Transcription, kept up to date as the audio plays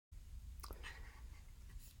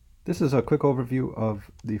This is a quick overview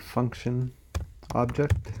of the function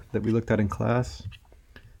object that we looked at in class.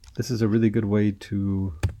 This is a really good way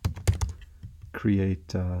to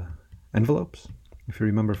create envelopes. If you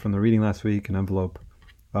remember from the reading last week, an envelope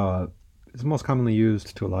is most commonly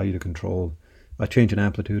used to allow you to control a change in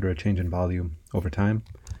amplitude or a change in volume over time.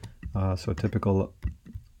 So a typical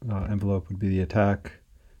envelope would be the attack,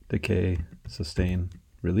 decay, sustain,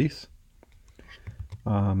 release.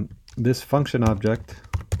 This function object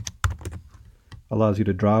allows you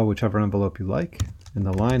to draw whichever envelope you like, and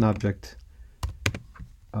the line object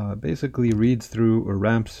basically reads through or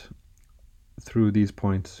ramps through these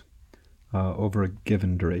points over a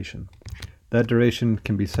given duration. That duration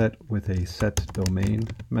can be set with a set domain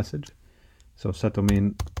message. So set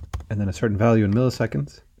domain and then a certain value in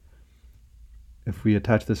milliseconds. If we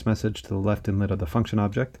attach this message to the left inlet of the function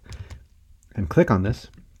object and click on this,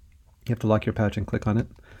 you have to lock your patch and click on it.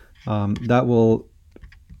 That will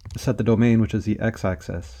set the domain, which is the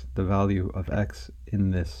x-axis, the value of x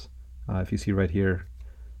in this. If you see right here,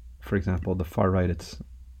 for example, the far right, it's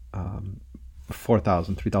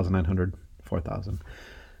 4,000, 3,900, 4,000.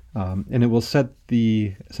 And it will set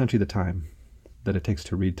essentially the time that it takes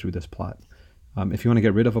to read through this plot. If you want to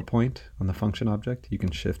get rid of a point on the function object, you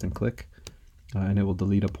can shift and click, and it will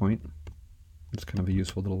delete a point. It's kind of a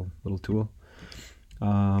useful little tool.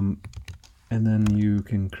 And then you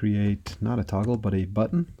can create not a toggle, but a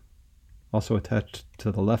button, also attached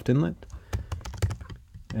to the left inlet.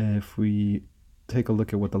 If we take a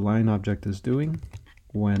look at what the line object is doing,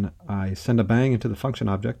 when I send a bang into the function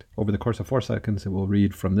object, over the course of 4 seconds, it will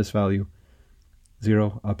read from this value,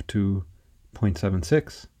 0 up to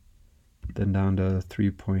 0.76, then down to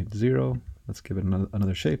 3.0. Let's give it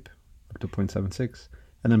another shape, up to 0.76,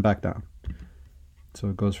 and then back down. So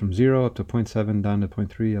it goes from 0 up to 0.7, down to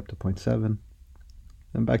 0.3, up to 0.7,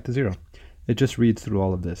 then back to 0. It just reads through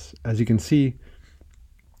all of this. As you can see,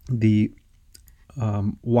 the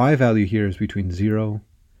y value here is between 0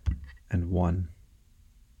 and 1.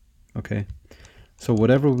 Okay, so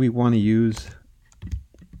whatever we want to use,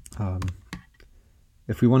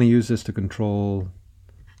 if we want to use this to control,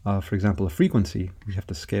 for example, a frequency, we have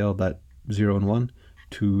to scale that 0 and 1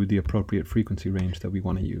 to the appropriate frequency range that we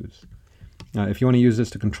want to use. If you want to use this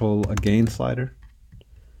to control a gain slider,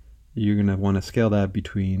 you're going to want to scale that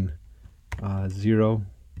between 0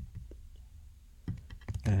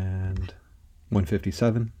 and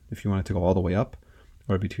 157 if you want it to go all the way up,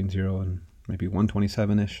 or between 0 and maybe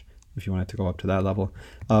 127-ish if you want it to go up to that level.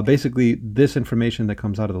 Basically, this information that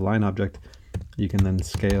comes out of the line object, you can then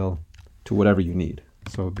scale to whatever you need.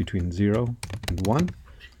 So between 0 and 1,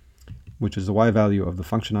 which is the y value of the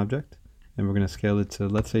function object, and we're going to scale it to,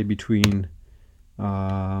 let's say, between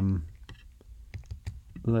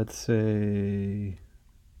let's say,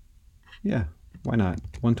 yeah, why not,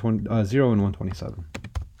 0 and 127.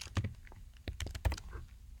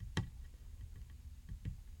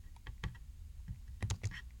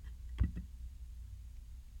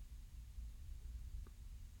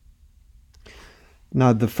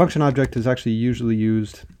 Now, the function object is actually usually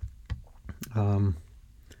used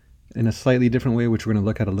in a slightly different way, which we're going to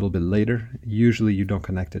look at a little bit later. Usually you don't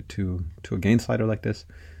connect it to a gain slider like this.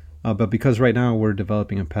 But because right now we're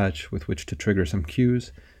developing a patch with which to trigger some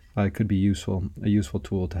cues, it could be a useful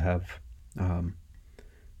tool to have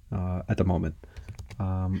at the moment.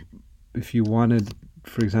 If you wanted,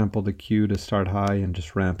 for example, the cue to start high and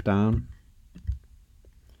just ramp down,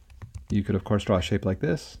 you could of course draw a shape like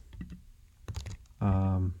this.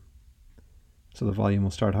 So the volume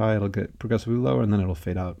will start high, it'll get progressively lower, and then it'll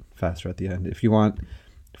fade out faster at the end. If you want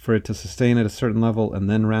for it to sustain at a certain level and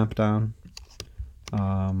then ramp down,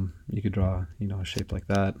 you could draw, a shape like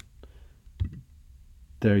that.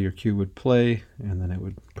 There your cue would play, and then it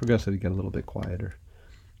would progressively get a little bit quieter.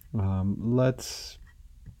 Let's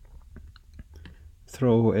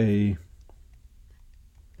throw a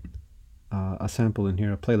sample in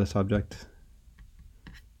here, a playlist object,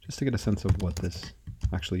 just to get a sense of what this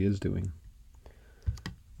actually is doing.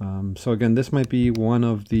 So again, this might be one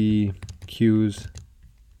of the cues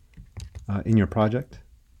in your project.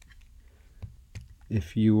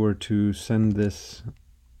 If you were to send this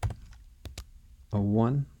a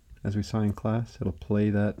 1, as we saw in class, it'll play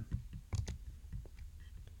that.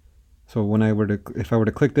 So when if I were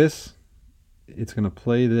to click this, it's going to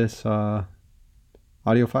play this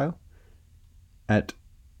audio file at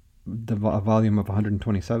the volume of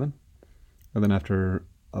 127, and then after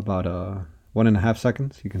about 1.5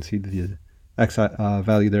 seconds, you can see the x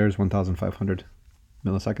value there is 1,500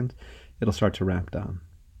 milliseconds. It'll start to ramp down.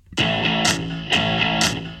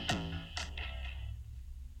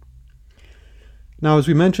 Now, as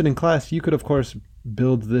we mentioned in class, you could, of course,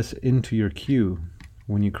 build this into your cue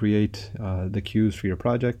when you create the cues for your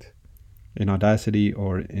project in Audacity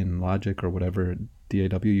or in Logic or whatever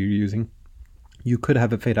DAW you're using. You could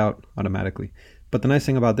have it fade out automatically. But the nice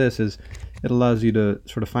thing about this is it allows you to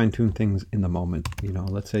sort of fine-tune things in the moment. You know,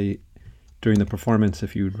 let's say during the performance,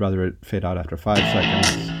 if you'd rather it fade out after 5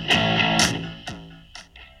 seconds,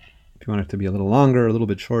 if you want it to be a little longer, a little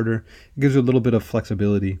bit shorter, it gives you a little bit of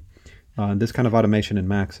flexibility. This kind of automation in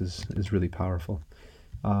Max is really powerful.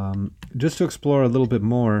 Just to explore a little bit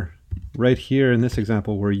more, right here in this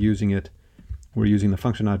example, we're using the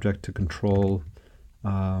function object to control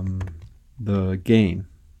the gain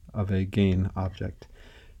of a gain object.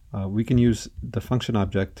 We can use the function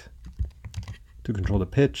object to control the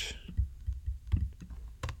pitch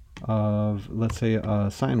of, let's say,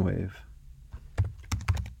 a sine wave.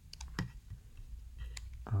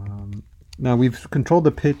 Now, we've controlled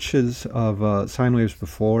the pitches of sine waves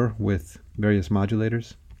before with various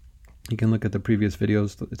modulators. You can look at the previous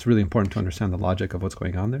videos. It's really important to understand the logic of what's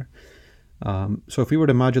going on there. So if we were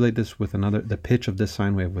to modulate this with the pitch of this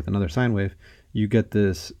sine wave with another sine wave, you get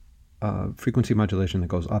this frequency modulation that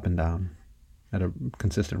goes up and down at a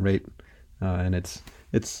consistent rate, and it's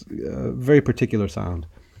a very particular sound.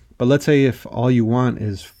 But let's say if all you want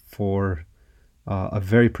is for a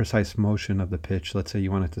very precise motion of the pitch, let's say you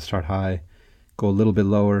want it to start high, go a little bit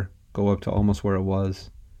lower, go up to almost where it was,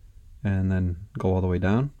 and then go all the way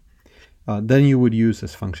down, then you would use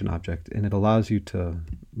this function object, and it allows you to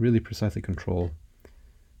really precisely control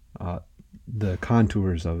the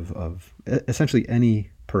contours of essentially any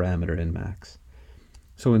parameter in Max.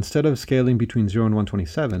 So instead of scaling between 0 and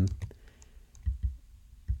 127,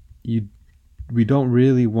 we don't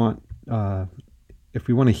really want, if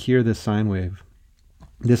we want to hear this sine wave,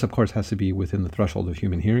 this of course has to be within the threshold of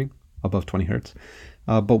human hearing, above 20 hertz.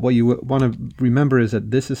 But what you want to remember is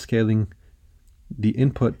that this is scaling the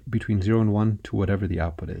input between 0 and 1 to whatever the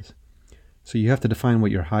output is. So you have to define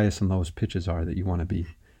what your highest and lowest pitches are that you want to be.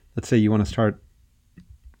 Let's say you want to start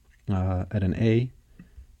at an A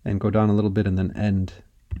and go down a little bit and then end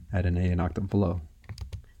at an A an octave below.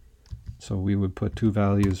 So we would put two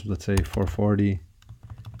values, let's say 440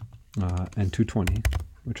 and 220,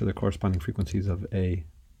 which are the corresponding frequencies of A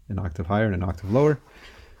an octave higher and an octave lower.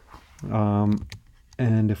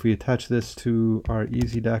 And if we attach this to our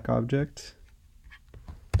easy DAC object,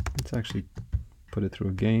 let's actually put it through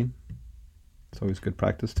a gain. It's always good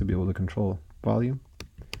practice to be able to control volume.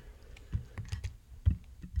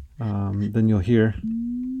 Then you'll hear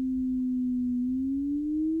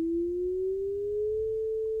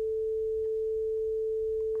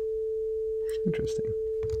interesting.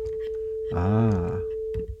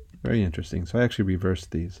 Very interesting. So I actually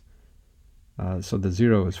reversed these. So the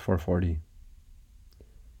 0 is 440.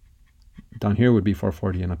 Down here would be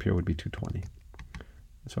 440 and up here would be 220.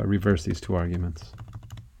 So I reversed these two arguments.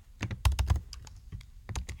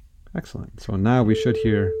 Excellent. So now we should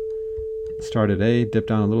hear start at A, dip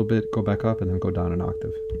down a little bit, go back up, and then go down an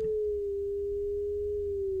octave.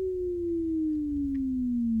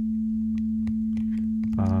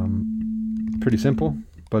 Pretty simple,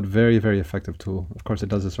 but very, very effective tool. Of course, it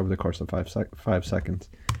does this over the course of 5 seconds.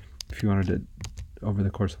 If you wanted it over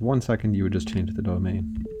the course of 1 second, you would just change the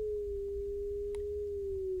domain.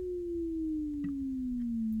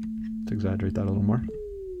 Let's exaggerate that a little more.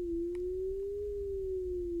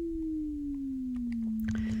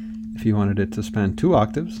 If you wanted it to span 2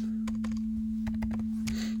 octaves,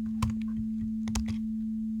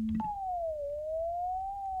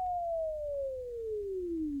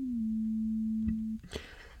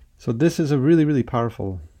 so this is a really, really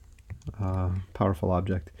powerful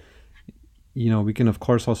object. You know, we can of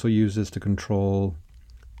course also use this to control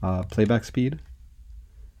playback speed.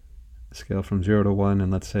 Scale from 0 to 1,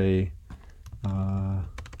 and let's say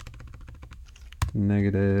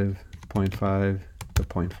negative 0.5 to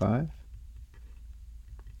 0.5.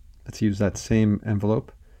 Let's use that same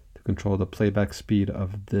envelope to control the playback speed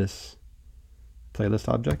of this playlist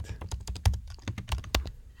object.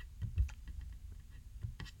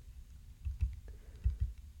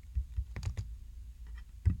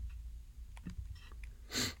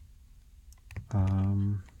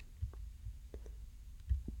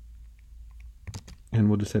 And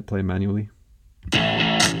we'll just hit play manually.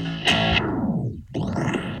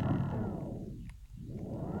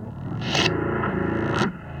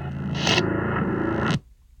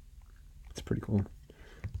 It's pretty cool.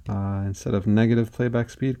 Instead of negative playback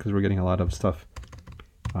speed, because we're getting a lot of stuff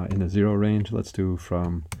in the 0 range, let's do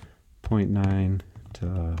from 0.9 to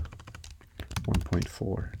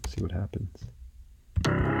 1.4. See what happens.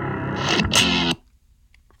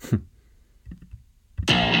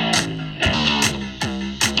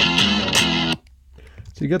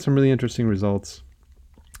 get some really interesting results.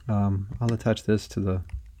 I'll attach this to the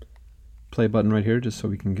play button right here just so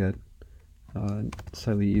we can get a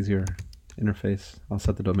slightly easier interface. I'll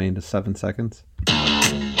set the domain to 7 seconds.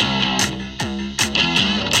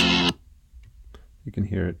 You can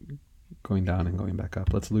hear it going down and going back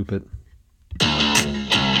up. Let's loop it.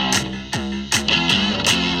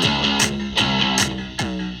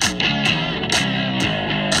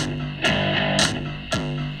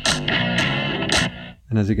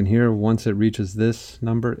 And as you can hear, once it reaches this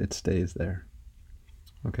number, it stays there.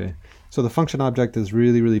 Okay, so the function object is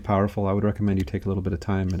really, really powerful. I would recommend you take a little bit of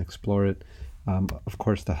time and explore it. Of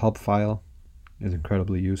course, the help file is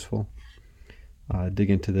incredibly useful. Dig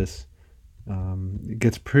into this. It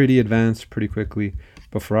gets pretty advanced pretty quickly,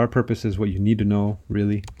 but for our purposes, what you need to know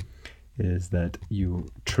really is that you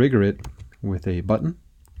trigger it with a button.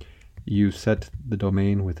 You set the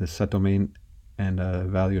domain with a set domain and a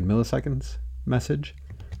value in milliseconds message.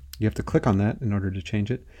 You have to click on that in order to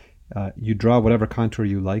change it. You draw whatever contour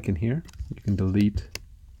you like in here. You can delete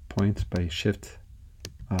points by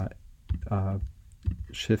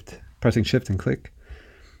pressing shift and click.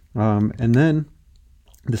 And then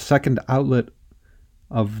the second outlet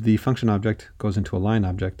of the function object goes into a line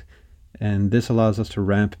object, and this allows us to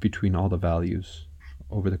ramp between all the values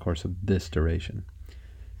over the course of this duration.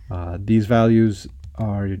 These values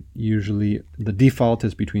are usually, the default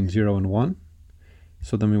is between 0 and 1.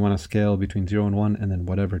 So then we want to scale between 0 and 1, and then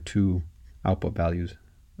whatever two output values,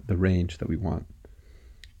 the range that we want.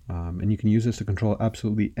 And you can use this to control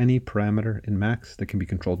absolutely any parameter in Max that can be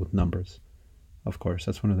controlled with numbers. Of course,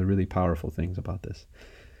 that's one of the really powerful things about this.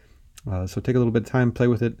 So take a little bit of time, play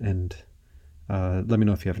with it, and let me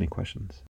know if you have any questions.